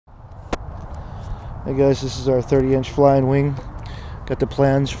Hey guys, this is our 30-inch flying wing. Got the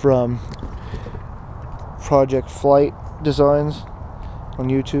plans from ProjectFlightDesign on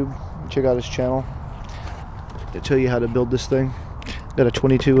YouTube. Check out his channel to tell you how to build this thing. Got a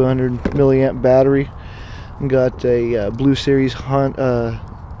 2200 milliamp battery. Got a Blue Series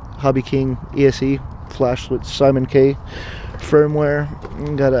Hobby King ESE flash with simonk firmware.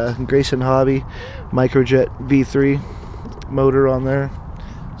 Got a Grayson Hobby Microjet V3 motor on there.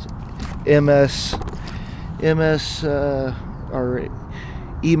 or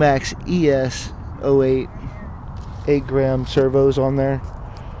Emax ES 08 8-gram servos on there,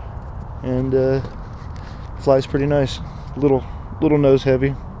 and flies pretty nice. Little nose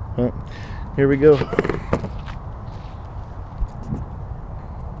heavy, but here we go.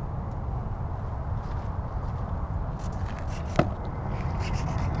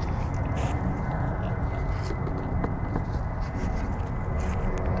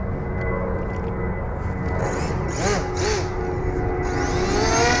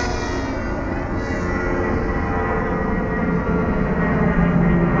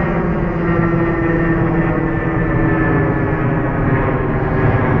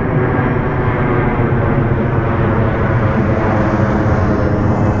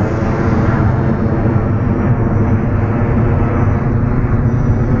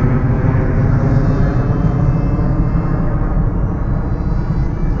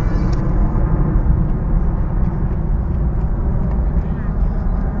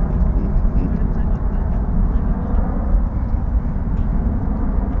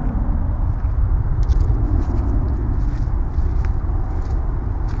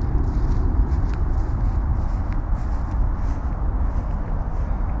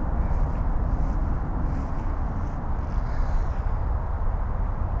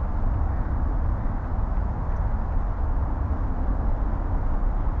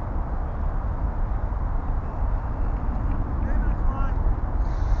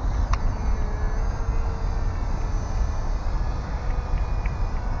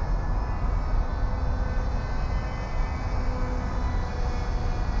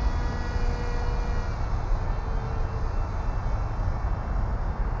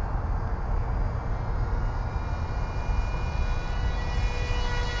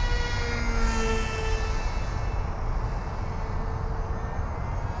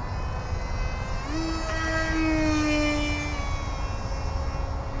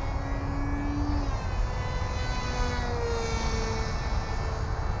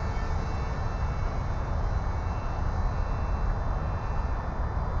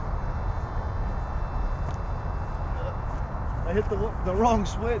 I hit the wrong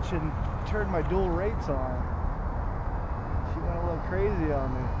switch and turned my dual rates on. She went a little crazy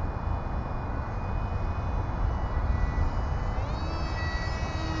on me.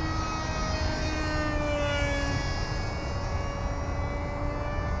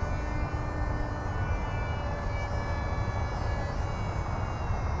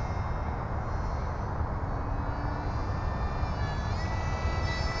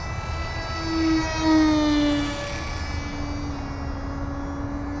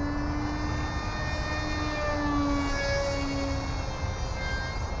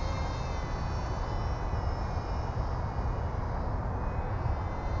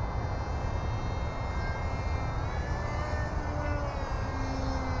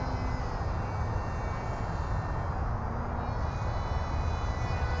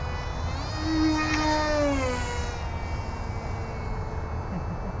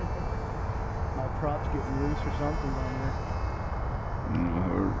 Props getting loose or something on there.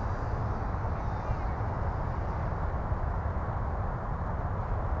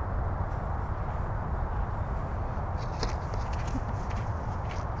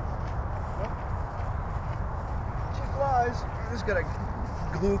 She flies. I just gotta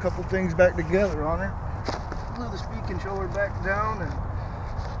glue a couple things back together on her. Glue the speed controller back down and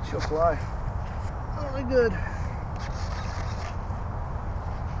she'll fly. Really good.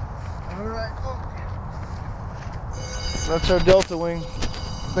 Alright. That's our Delta wing.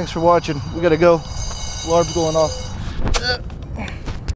 Thanks for watching. We gotta go. Alarm's going off.